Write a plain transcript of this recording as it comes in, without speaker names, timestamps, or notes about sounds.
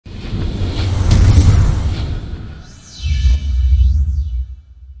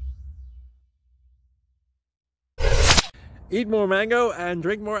Eat more mango and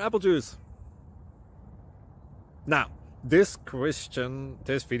drink more apple juice. Now, this video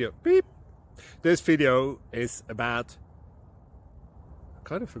is about, I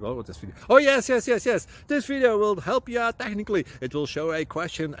kind of forgot what this video. Oh yes. This video will help you out technically. It will show a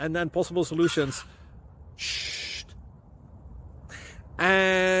question and then possible solutions. Shh.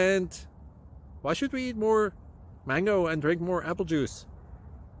 And why should we eat more mango and drink more apple juice?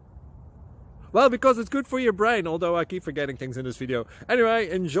 Well, because it's good for your brain, although I keep forgetting things in this video. Anyway,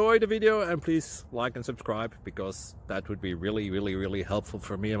 enjoy the video and please like and subscribe, because that would be really helpful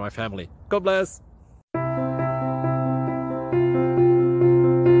for me and my family. God bless!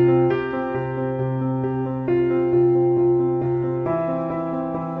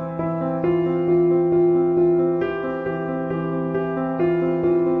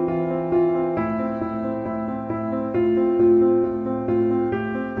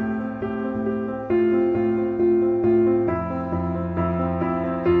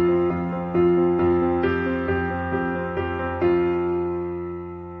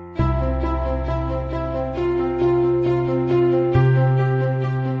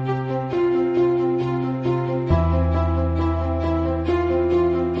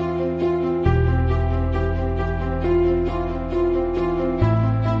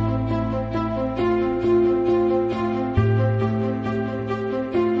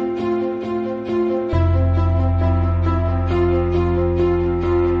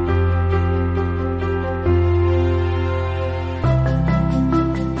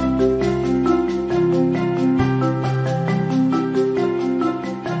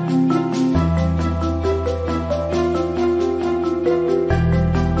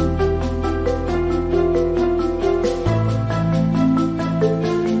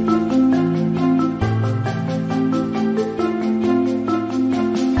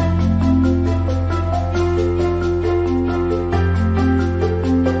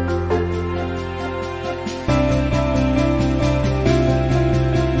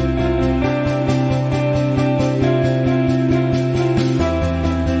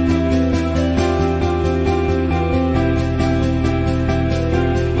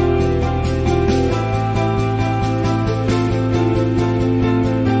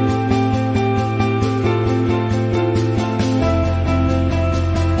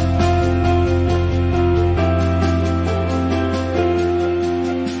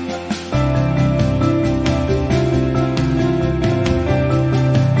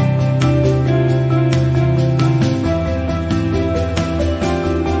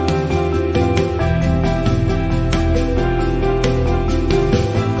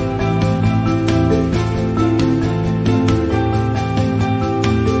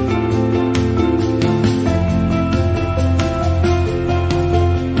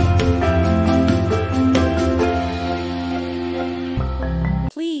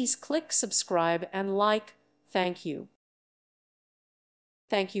 Please click subscribe and like. Thank you.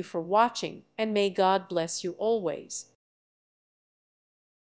 Thank you for watching, and may God bless you always.